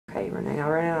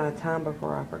out of time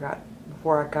before I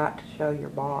got to show your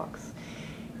box.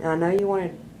 And I know you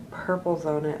wanted purples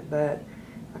on it, but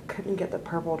I couldn't get the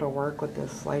purple to work with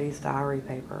this Lady's Diary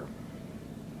paper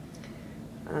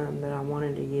that I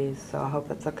wanted to use, so I hope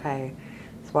that's okay.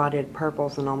 That's why I did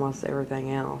purples and almost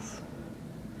everything else.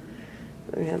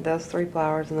 We have those 3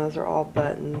 flowers, and those are all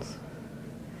buttons.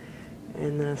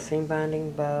 And then a seam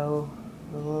binding bow,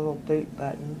 a little boot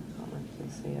button. I don't know if you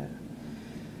can see it.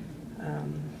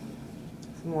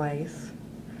 Some lace.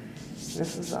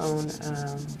 This is on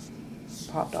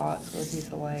Pop Dots with a piece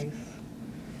of lace.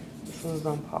 This one's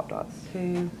on Pop Dots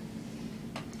too.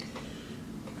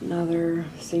 Another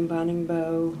seam binding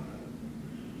bow.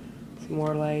 Some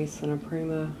more lace and a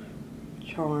Prima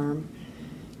charm.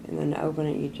 And then to open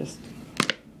it, you just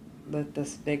lift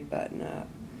this big button up.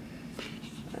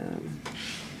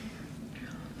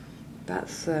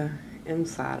 That's the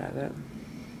inside of it.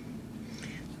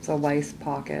 It's a lace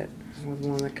pocket with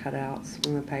one of the cutouts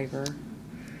from the paper.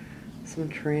 Some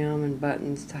trim and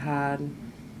buttons to hide,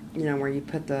 you know, where you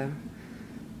put the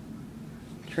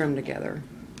trim together.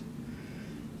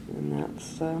 And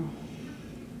that's the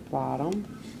bottom.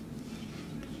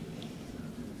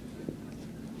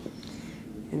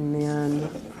 And then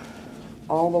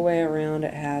all the way around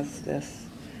it has this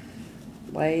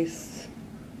lace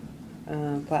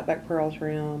flatback pearl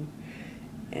trim,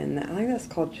 and I think that's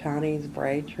called Chinese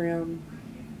braid trim.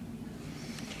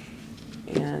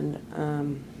 And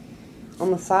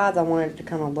on the sides I wanted it to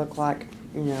kind of look like,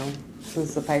 you know,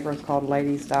 since the paper is called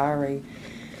Lady's Diary,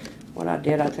 what I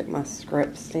did, I took my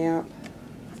script stamp,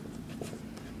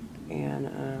 and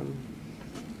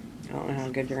I don't know how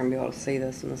good you're going to be able to see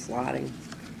this in this lighting,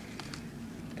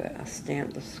 but I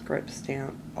stamped the script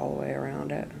stamp all the way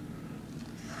around it.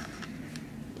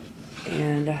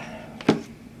 And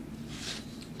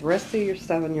the rest of your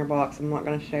stuff in your box I'm not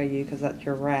going to show you because that's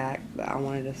your rack that I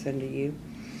wanted to send to you.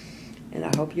 And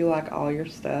I hope you like all your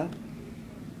stuff.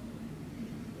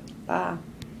 Bye.